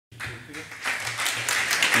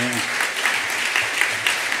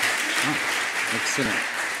Excellent.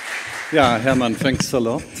 Yeah, Herman, thanks a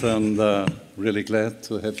lot, and really glad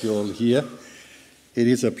to have you all here. It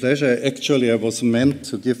is a pleasure. Actually, I was meant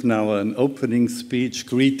to give now an opening speech,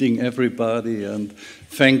 greeting everybody and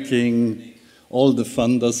thanking all the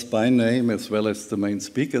funders by name as well as the main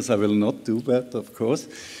speakers. I will not do that, of course.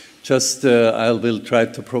 Just I will try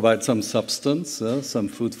to provide some substance, some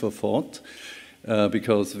food for thought,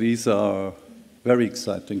 because these are very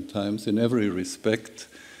exciting times in every respect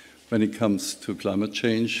when it comes to climate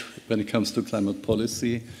change, when it comes to climate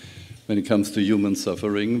policy, when it comes to human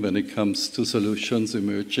suffering, when it comes to solutions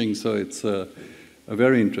emerging. So it's a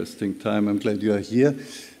very interesting time. I'm glad you are here.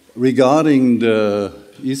 Regarding the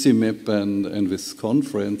EasyMap and this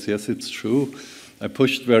conference, yes, it's true. I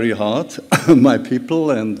pushed very hard, my people,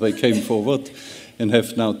 and they came forward and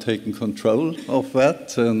have now taken control of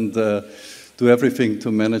that and do everything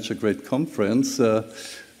to manage a great conference.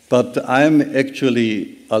 But I'm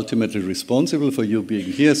actually ultimately responsible for you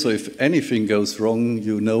being here, so if anything goes wrong,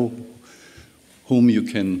 you know whom you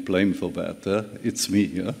can blame for that. It's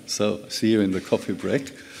me, so see you in the coffee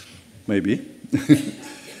break, maybe.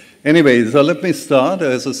 Anyway, so let me start.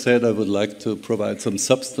 As I said, I would like to provide some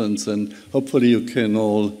substance, and hopefully you can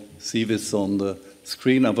all see this on the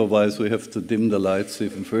screen, otherwise we have to dim the lights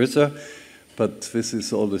even further, but this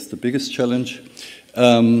is always the biggest challenge.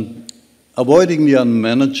 Avoiding the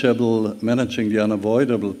unmanageable, managing the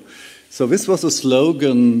unavoidable. So this was a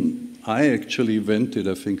slogan I actually invented,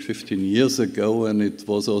 I think, 15 years ago, and it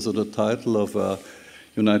was also the title of a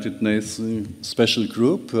United Nations special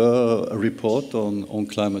group, a report on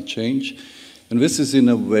climate change. And this is in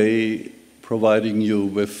a way providing you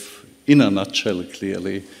with, in a nutshell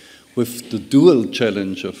clearly, with the dual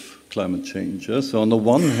challenge of climate change. So on the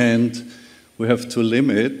one hand, we have to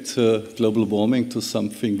limit global warming to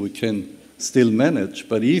something we can still manage,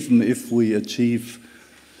 but even if we achieve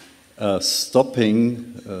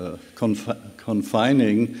stopping,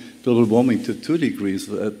 confining global warming to 2 degrees,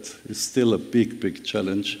 that is still a big, big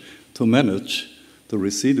challenge to manage the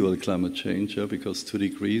residual climate change, because 2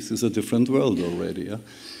 degrees is a different world already.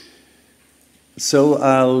 So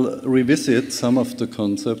I'll revisit some of the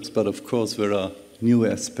concepts, but of course there are new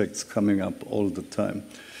aspects coming up all the time.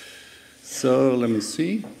 So let me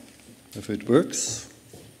see if it works.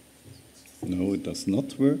 No, it does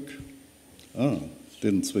not work.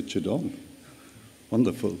 Didn't switch it on.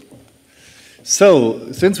 Wonderful.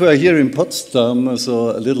 So, since we are here in Potsdam,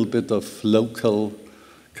 so a little bit of local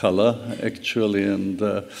color, actually, and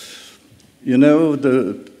you know,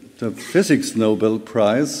 the Physics Nobel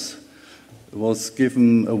Prize was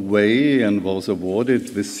given away and was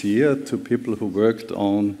awarded this year to people who worked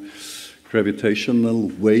on gravitational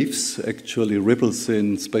waves, actually ripples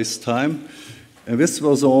in space-time, and this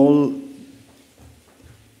was all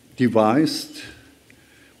devised,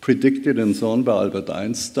 predicted and so on by Albert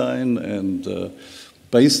Einstein, and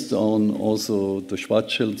based on also the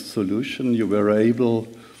Schwarzschild solution,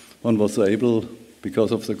 one was able,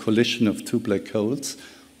 because of the collision of 2 black holes,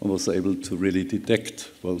 one was able to really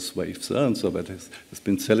detect those waves. And so that has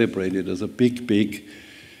been celebrated as a big, big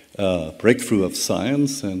breakthrough of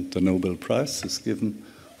science, and the Nobel Prize is given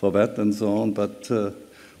for that and so on. But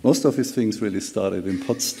most of these things really started in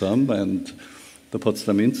Potsdam, and the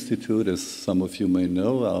Potsdam Institute, as some of you may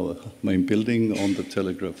know, our main building on the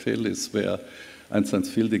Telegraph Hill, is where Einstein's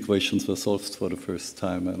field equations were solved for the first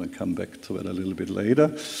time, and I'll come back to it a little bit later.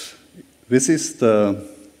 This is the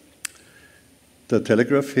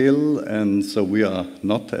Telegraph Hill, and so we are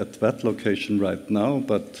not at that location right now,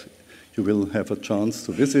 but you will have a chance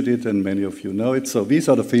to visit it, and many of you know it. So these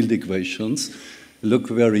are the field equations. They look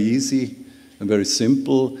very easy and very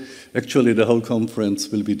simple. Actually, the whole conference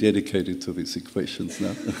will be dedicated to these equations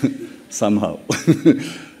now, somehow.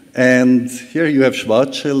 And here you have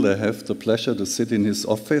Schwarzschild. I have the pleasure to sit in his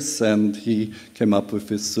office, and he came up with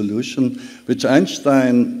this solution, which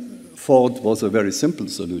Einstein thought was a very simple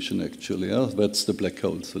solution, actually. That's the black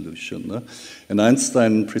hole solution. And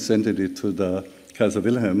Einstein presented it to the Kaiser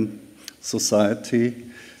Wilhelm Society.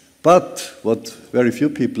 But what very few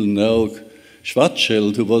people know,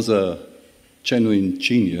 Schwarzschild, who was a genuine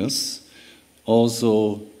genius,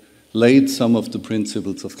 also laid some of the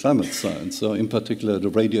principles of climate science. So in particular,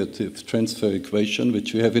 the radiative transfer equation,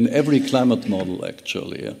 which we have in every climate model,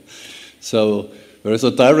 actually. So there is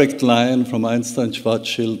a direct line from Einstein,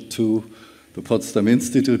 Schwarzschild to the Potsdam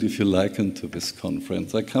Institute, if you like, and to this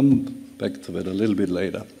conference. I come back to that a little bit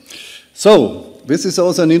later. So this is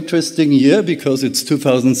also an interesting year because it's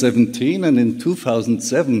 2017, and in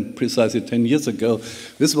 2007, precisely 10 years ago,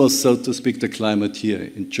 this was, so to speak, the climate year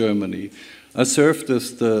in Germany. I served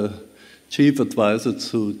as the chief advisor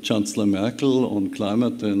to Chancellor Merkel on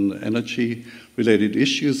climate and energy-related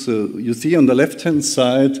issues. So you see on the left-hand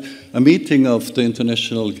side a meeting of the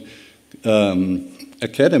international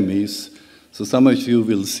academies. So some of you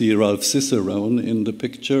will see Ralph Cicerone in the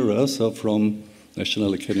picture, so from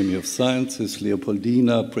National Academy of Sciences,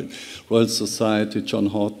 Leopoldina, Royal Society, John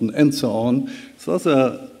Horton, and so on. So it was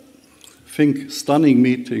a, I think, stunning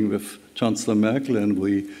meeting with Chancellor Merkel, and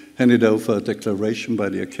we handed over a declaration by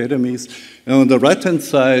the academies. And on the right-hand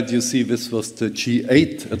side, you see this was the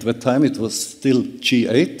G8. At that time, it was still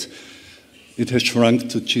G8. It has shrunk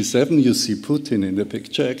to G7. You see Putin in the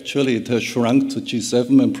picture, actually. It has shrunk to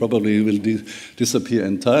G7 and probably will disappear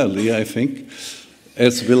entirely, I think,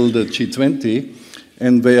 as will the G20.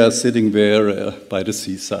 And they are sitting there by the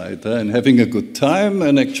seaside and having a good time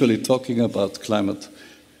and actually talking about climate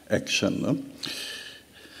action.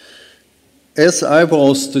 As I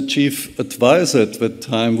was the chief advisor at that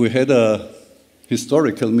time, we had a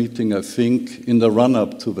historical meeting, I think, in the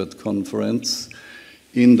run-up to that conference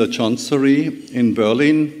in the Chancery in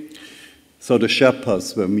Berlin. So the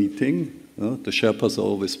Sherpas were meeting. The Sherpas are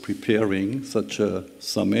always preparing such a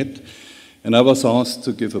summit. And I was asked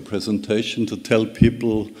to give a presentation to tell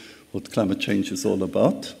people what climate change is all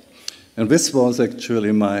about. And this was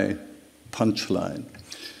actually my punchline.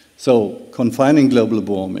 So, confining global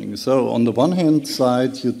warming. So, on the one hand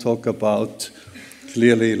side, you talk about,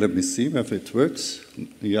 clearly, let me see if it works.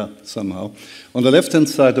 Yeah, somehow. On the left-hand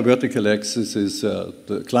side, the vertical axis is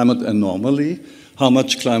the climate anomaly. How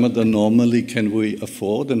much climate anomaly can we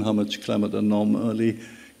afford and how much climate anomaly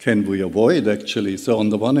can we avoid, actually? So on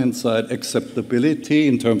the one hand side, acceptability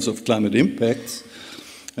in terms of climate impacts.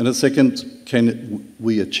 And the second, can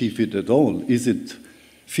we achieve it at all? Is it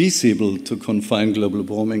feasible to confine global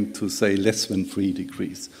warming to, say, less than 3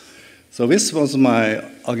 degrees? So this was my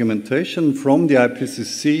argumentation from the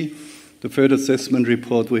IPCC. The third assessment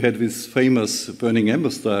report, we had this famous burning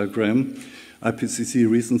embers diagram, IPCC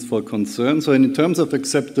reasons for concern. So in terms of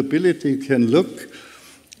acceptability, you can look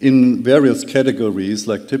in various categories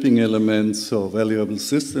like tipping elements or valuable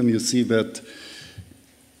system. You see that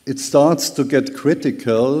it starts to get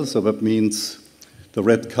critical, so that means the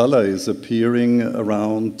red color is appearing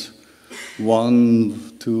around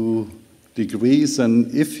 1-2 degrees,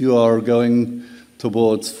 and if you are going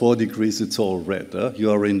towards 4 degrees, it's all red.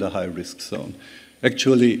 You are in the high-risk zone.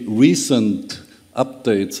 Actually, recent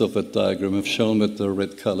updates of that diagram have shown that the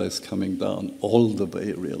red color is coming down all the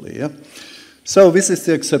way, really. Yeah? So this is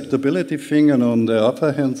the acceptability thing, and on the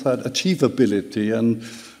other hand side, achievability. And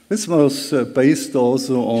this was based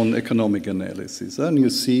also on economic analysis. And you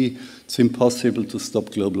see it's impossible to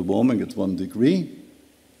stop global warming at 1 degree,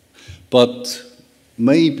 but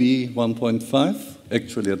maybe 1.5,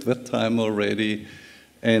 actually at that time already,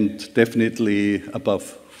 and definitely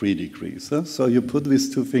above 3 degrees. So you put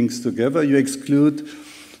these two things together, you exclude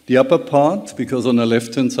the upper part, because on the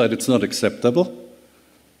left-hand side it's not acceptable,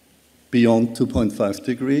 beyond 2.5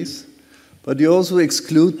 degrees, but you also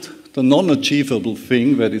exclude the non-achievable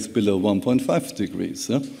thing that is below 1.5 degrees.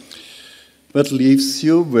 That leaves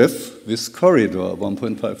you with this corridor,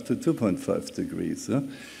 1.5 to 2.5 degrees.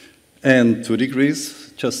 And 2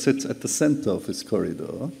 degrees just sits at the center of this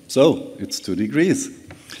corridor. So it's 2 degrees.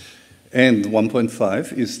 And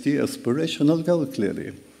 1.5 is the aspirational goal,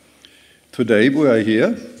 clearly. Today we are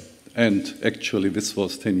here. And actually, this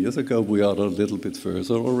was 10 years ago. We are a little bit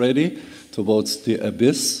further already towards the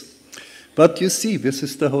abyss. But you see, this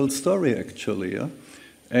is the whole story, actually. Yeah?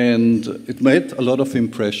 And it made a lot of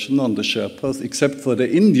impression on the Sherpas, except for the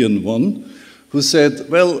Indian one, who said,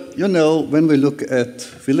 well, you know, when we look at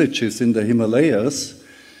villages in the Himalayas,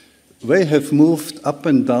 they have moved up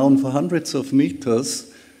and down for hundreds of meters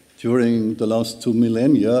during the last 2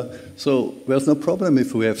 millennia. So there's no problem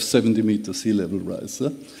if we have 70 meter sea level rise.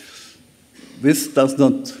 This does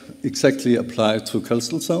not exactly apply to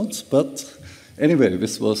coastal zones, but anyway,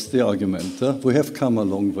 this was the argument. We have come a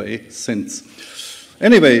long way since.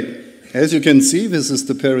 Anyway, as you can see, this is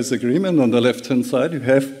the Paris Agreement. On the left-hand side, you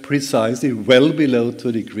have precisely well below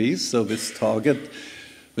 2 degrees, so this target,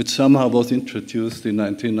 which somehow was introduced in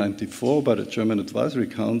 1994 by the German Advisory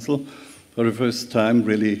Council, for the first time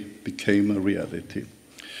really became a reality.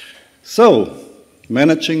 So,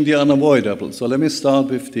 managing the unavoidable. So let me start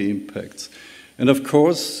with the impacts. And of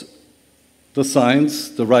course, the science,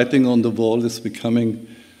 the writing on the wall is becoming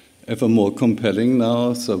ever more compelling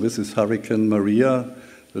now. So this is Hurricane Maria,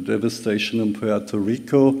 the devastation in Puerto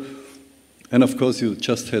Rico. And of course, you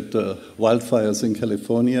just had the wildfires in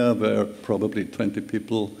California where probably 20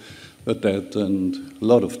 people were dead and a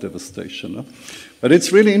lot of devastation. But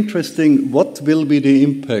it's really interesting, what will be the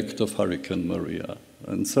impact of Hurricane Maria?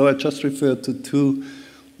 And so I just referred to two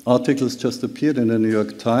articles just appeared in the New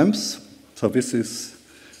York Times. So this is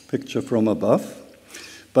a picture from above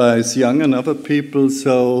by Xiang and other people,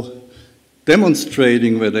 so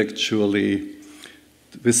demonstrating that actually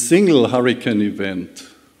the single hurricane event,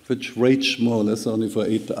 which raged more or less only for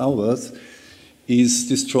 8 hours, is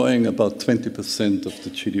destroying about 20% of the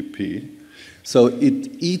GDP. So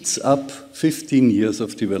it eats up 15 years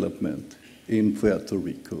of development in Puerto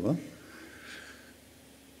Rico.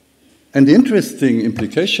 And the interesting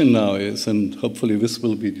implication now is, and hopefully this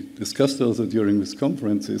will be discussed also during this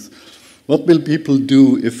conference, is what will people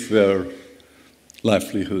do if their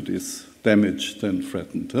livelihood is damaged and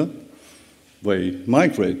threatened? They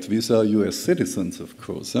migrate. These are US citizens, of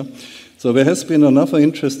course. So there has been another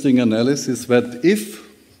interesting analysis that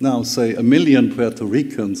if now, say, 1 million Puerto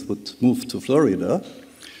Ricans would move to Florida,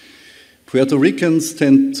 Puerto Ricans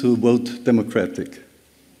tend to vote Democratic.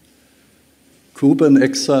 Cuban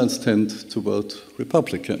exiles tend to vote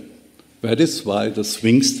Republican. That is why the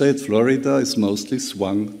swing state, Florida, is mostly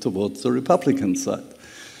swung towards the Republican side.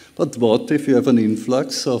 But what if you have an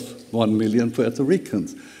influx of 1 million Puerto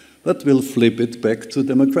Ricans? That will flip it back to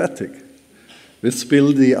Democratic. This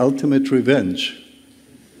will be the ultimate revenge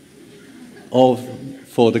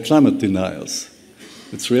for the climate deniers.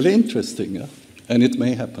 It's really interesting, and it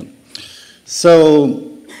may happen.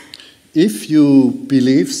 So, if you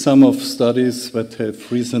believe some of studies that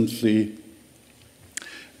have recently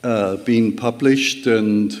been published,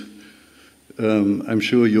 and I'm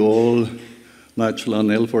sure you all, Nigel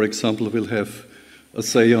Arnell, for example, will have a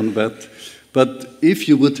say on that. But if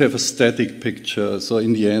you would have a static picture, so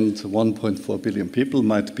in the end, 1.4 billion people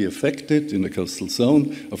might be affected in the coastal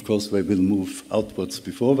zone. Of course, they will move outwards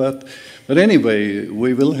before that. But anyway,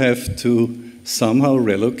 we will have to somehow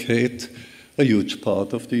relocate a huge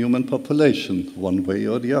part of the human population, one way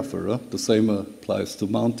or the other. The same applies to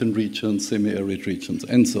mountain regions, semi-arid regions,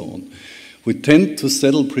 and so on. We tend to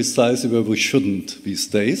settle precisely where we shouldn't these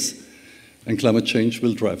days, and climate change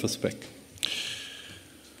will drive us back.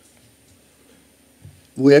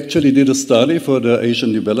 We actually did a study for the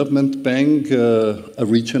Asian Development Bank, a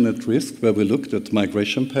region at risk, where we looked at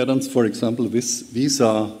migration patterns. For example, these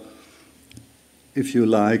are, if you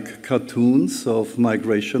like, cartoons of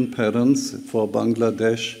migration patterns for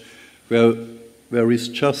Bangladesh, where there is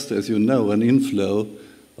just, as you know, an inflow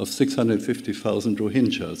of 650,000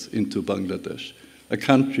 Rohingyas into Bangladesh, a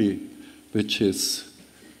country which is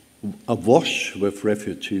awash with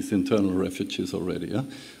refugees, internal refugees already. Yeah?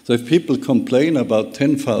 So if people complain about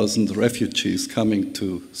 10,000 refugees coming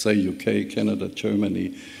to, say, UK, Canada,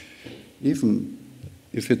 Germany, even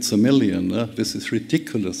if it's 1 million, this is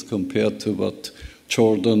ridiculous compared to what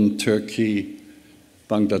Jordan, Turkey,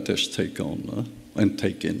 Bangladesh take on and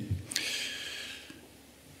take in.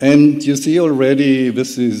 And you see already,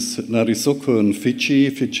 this is Narisoko in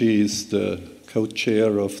Fiji. Fiji is the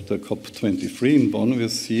co-chair of the COP23 in Bonn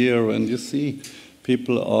this year, and you see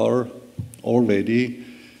people are already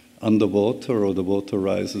underwater, or the water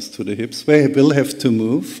rises to the hips. They will have to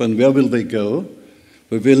move, and where will they go?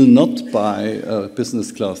 We will not buy a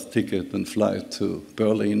business class ticket and fly to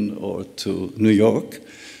Berlin or to New York.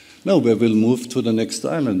 No, we will move to the next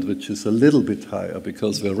island, which is a little bit higher,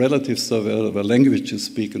 because their relatives are there, their languages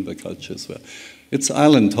speak, and their cultures there. It's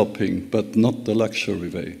island hopping, but not the luxury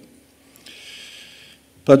way.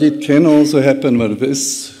 But it can also happen that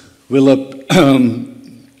this will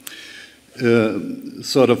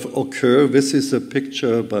sort of occur. This is a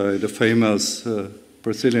picture by the famous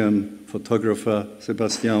Brazilian photographer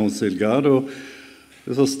Sebastião Salgado.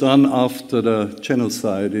 This was done after the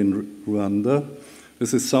genocide in Rwanda.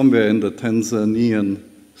 This is somewhere in the Tanzanian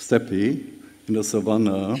steppe, in the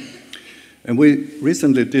savannah. And we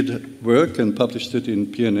recently did work and published it in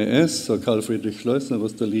PNAS, so Karl Friedrich Schleusner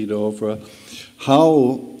was the leader over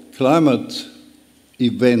how climate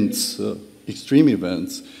events, extreme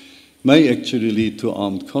events, may actually lead to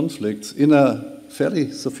armed conflicts in a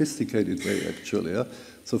fairly sophisticated way, actually. Yeah?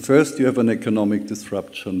 So first you have an economic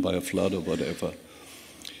disruption by a flood or whatever.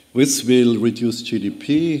 This will reduce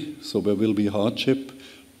GDP, so there will be hardship,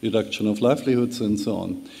 reduction of livelihoods, and so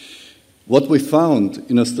on. What we found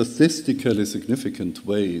in a statistically significant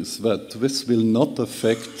way is that this will not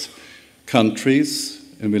affect countries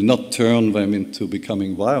and will not turn them into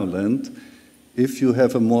becoming violent if you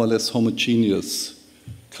have a more or less homogeneous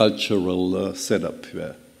cultural setup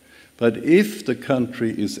there. But if the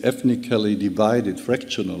country is ethnically divided,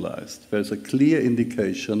 fractionalized, there's a clear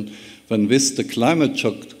indication when this, the climate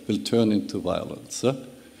shock, will turn into violence. And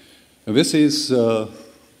this is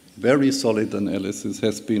very solid analysis,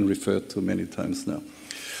 has been referred to many times now.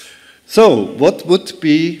 So what would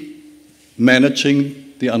be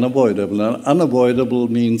managing the unavoidable. And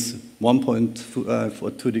unavoidable means 1.5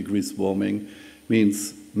 or 2 degrees warming,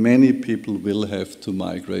 means many people will have to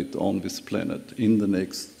migrate on this planet in the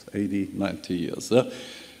next 80, 90 years.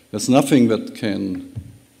 There's nothing that can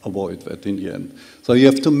avoid that in the end. So you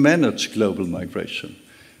have to manage global migration.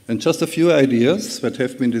 And just a few ideas that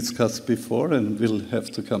have been discussed before and will have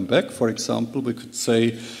to come back. For example, we could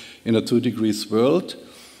say in a 2 degrees world,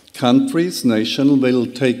 countries, nations will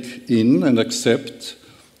take in and accept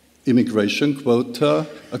immigration quota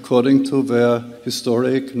according to their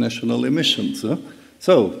historic national emissions.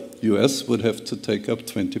 So US would have to take up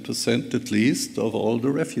 20% at least of all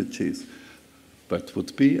the refugees. That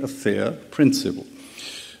would be a fair principle.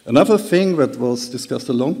 Another thing that was discussed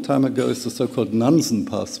a long time ago is the so-called Nansen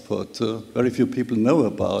passport. Very few people know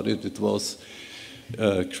about it. It was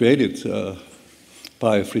created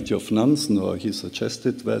by Fridtjof Nansen, or he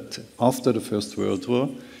suggested that after the First World War,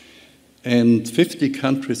 and 50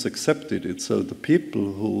 countries accepted it. So the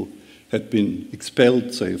people who had been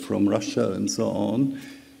expelled, say, from Russia and so on,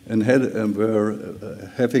 and were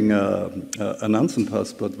having a Nansen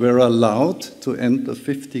passport, were allowed to enter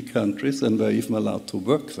 50 countries and were even allowed to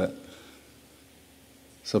work there.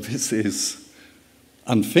 So this is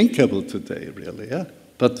unthinkable today, really. Yeah?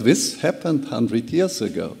 But this happened 100 years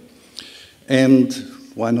ago. And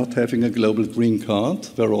why not having a global green card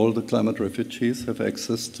where all the climate refugees have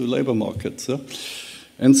access to labor markets?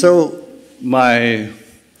 And so my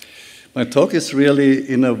talk is really,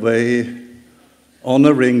 in a way,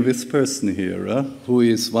 honoring this person here, who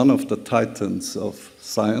is one of the titans of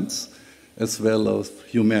science as well as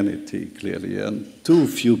humanity, clearly. And too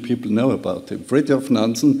few people know about him. Fridtjof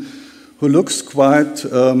Nansen, who looks quite,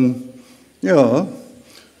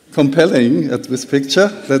 compelling at this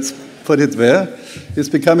picture. Let's put it there. He's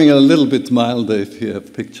becoming a little bit milder if you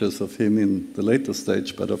have pictures of him in the later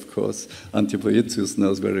stage, but of course, Antje Boetius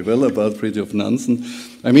knows very well about Fridtjof Nansen.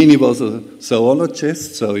 I mean, he was a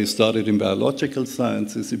zoologist, so he started in biological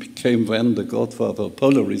sciences. He became then the godfather of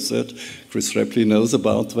polar research. Chris Ripley knows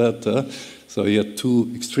about that. So he had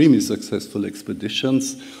 2 extremely successful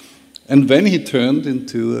expeditions. And then he turned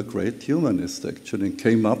into a great humanist, actually, and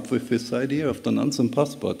came up with this idea of the Nansen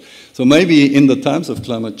passport. So maybe in the times of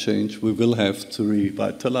climate change, we will have to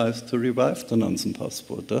revive the Nansen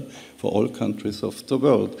passport for all countries of the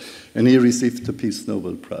world. And he received the Peace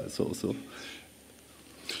Nobel Prize also.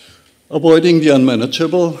 Avoiding the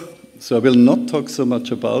unmanageable. So I will not talk so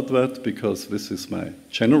much about that because this is my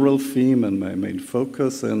general theme and my main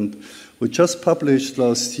focus. And we just published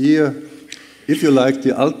last year, if you like,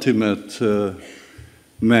 the ultimate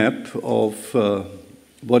map of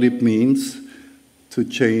what it means to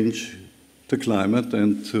change the climate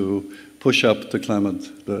and to push up the climate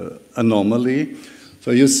anomaly.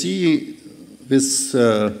 So you see this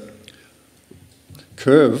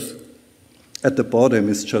curve at the bottom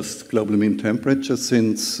is just global mean temperature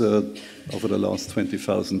since over the last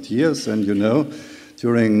 20,000 years. And you know,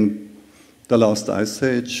 during the last ice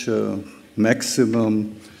age,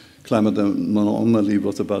 maximum climate anomaly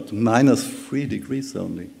was about -3 degrees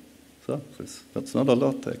only. So that's not a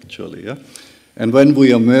lot, actually. Yeah? And when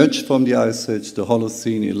we emerged from the ice age, the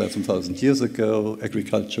Holocene 11,000 years ago,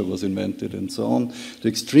 agriculture was invented and so on, the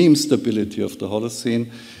extreme stability of the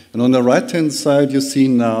Holocene. And on the right-hand side, you see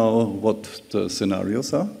now what the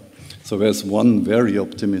scenarios are. So there's one very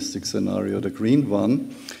optimistic scenario, the green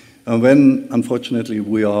one. And when, unfortunately,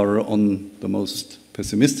 we are on the most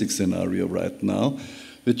pessimistic scenario right now,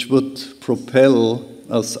 which would propel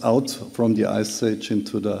us out from the ice age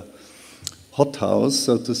into the hothouse,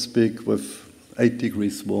 so to speak, with 8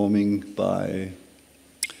 degrees warming by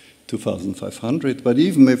 2500. But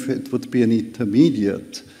even if it would be an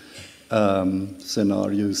intermediate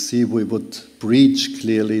scenario, you see we would breach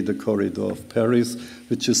clearly the corridor of Paris,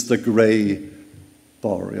 which is the gray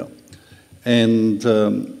bar. Yeah. And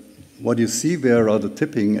what you see there are the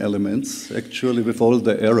tipping elements, actually, with all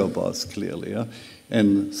the error bars clearly. Yeah?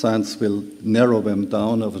 And science will narrow them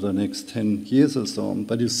down over the next 10 years or so on.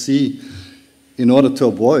 But you see, in order to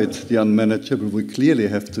avoid the unmanageable, we clearly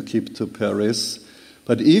have to keep to Paris.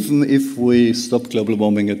 But even if we stop global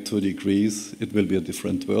warming at 2 degrees, it will be a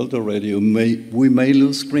different world already. We may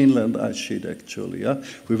lose Greenland ice sheet, actually. Yeah?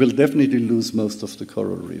 We will definitely lose most of the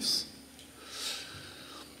coral reefs.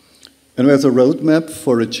 And there's a roadmap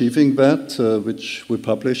for achieving that, which we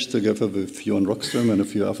published together with Johan Rockström and a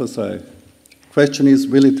few others. Question is,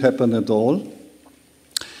 will it happen at all?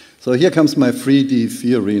 So here comes my 3D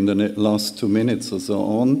theory in the last 2 minutes or so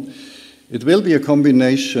on. It will be a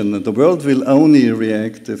combination. The world will only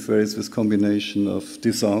react if there is this combination of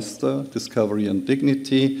disaster, discovery, and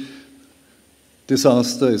dignity.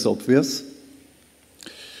 Disaster is obvious.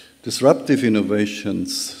 Disruptive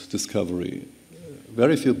innovations discovery.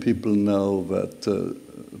 Very few people know that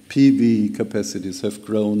PV capacities have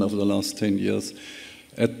grown over the last 10 years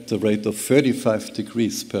at the rate of 35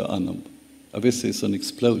 degrees per annum. This is an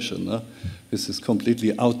explosion. This is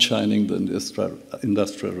completely outshining the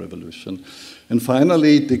industrial revolution. And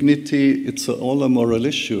finally, dignity, it's all a moral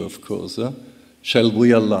issue, of course. Shall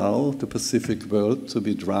we allow the Pacific world to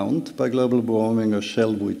be drowned by global warming, or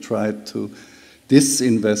shall we try to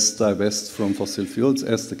divest from fossil fuels,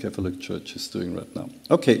 as the Catholic Church is doing right now?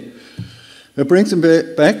 Okay, that brings me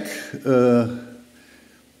back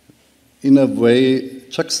in a way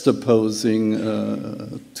juxtaposing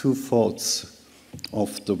two thoughts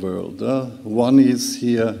of the world. One is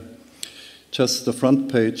here, just the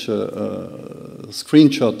front page,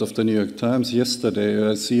 screenshot of the New York Times yesterday.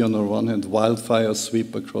 I see on the one hand wildfires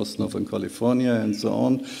sweep across Northern California and so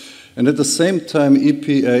on. And at the same time,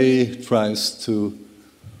 EPA tries to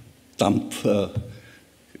dump the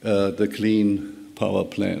clean power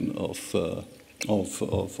plan of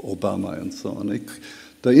Obama and so on.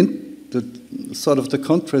 The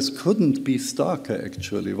contrast couldn't be starker,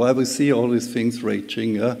 actually. While we see all these things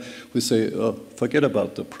raging, we say, oh, forget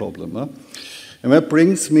about the problem. And that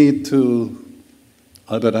brings me to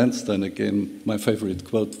Albert Einstein again, my favorite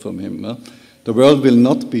quote from him. The world will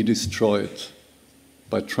not be destroyed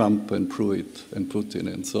by Trump and Pruitt and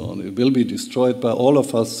Putin and so on. It will be destroyed by all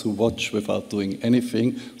of us who watch without doing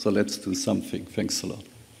anything, so let's do something. Thanks a lot.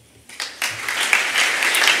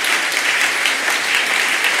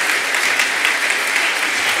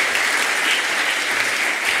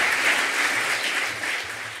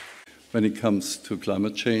 When it comes to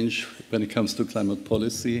climate change, when it comes to climate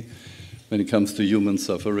policy, when it comes to human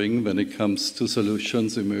suffering, when it comes to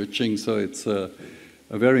solutions emerging. So it's a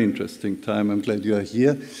very interesting time. I'm glad you are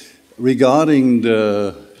here. Regarding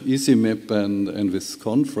the EasyMap and this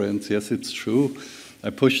conference, yes, it's true. I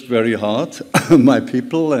pushed very hard my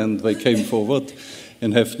people, and they came forward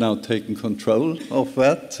and have now taken control of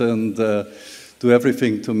that and do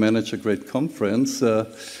everything to manage a great conference.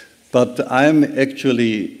 But I'm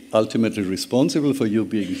actually ultimately responsible for you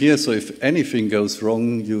being here, so if anything goes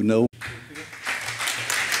wrong, you know.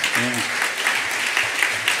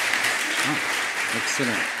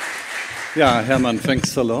 Excellent. Yeah, Hermann,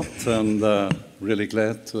 thanks a lot, and really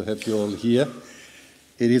glad to have you all here.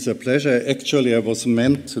 It is a pleasure. Actually, I was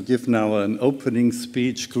meant to give now an opening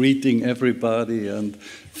speech, greeting everybody and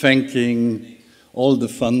thanking all the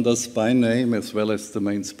funders by name, as well as the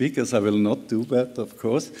main speakers. I will not do that, of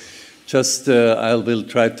course. Just I will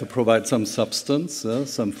try to provide some substance,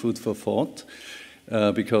 some food for thought,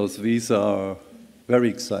 because these are very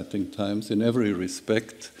exciting times in every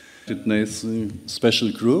respect. Nation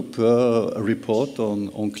special group, a report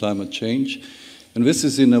on climate change. And this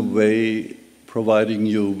is in a way providing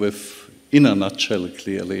you with, in a nutshell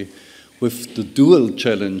clearly, with the dual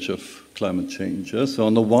challenge of climate change. So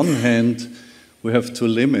on the one hand, we have to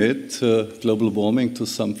limit global warming to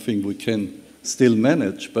something we can still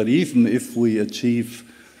manage. But even if we achieve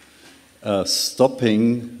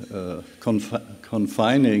stopping,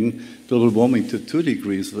 confining global warming to 2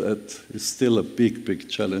 degrees, that is still a big, big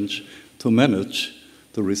challenge to manage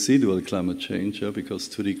the residual climate change, because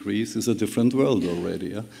 2 degrees is a different world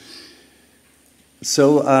already.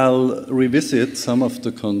 So I'll revisit some of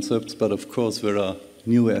the concepts, but of course there are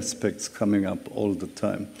new aspects coming up all the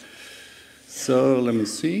time. So let me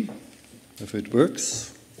see if it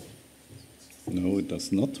works. No, it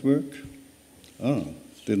does not work.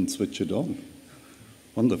 Didn't switch it on.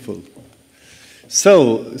 Wonderful.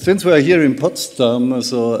 So, since we're here in Potsdam,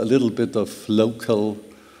 so a little bit of local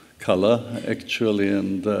color, actually,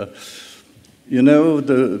 and you know,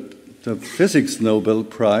 the Physics Nobel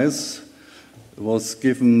Prize was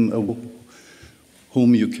given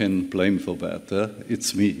whom you can blame for that.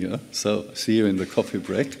 It's me, so see you in the coffee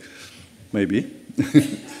break, maybe.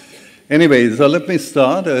 Anyway, so let me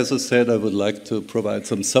start. As I said, I would like to provide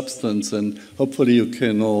some substance, and hopefully you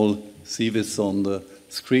can all see this on the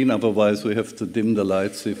screen. Otherwise, we have to dim the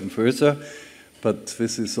lights even further. But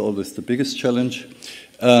this is always the biggest challenge.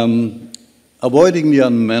 Avoiding the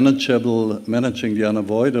unmanageable, managing the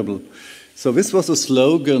unavoidable. So this was a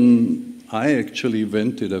slogan I actually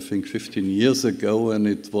invented, I think, 15 years ago, and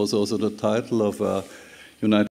it was also the title of a United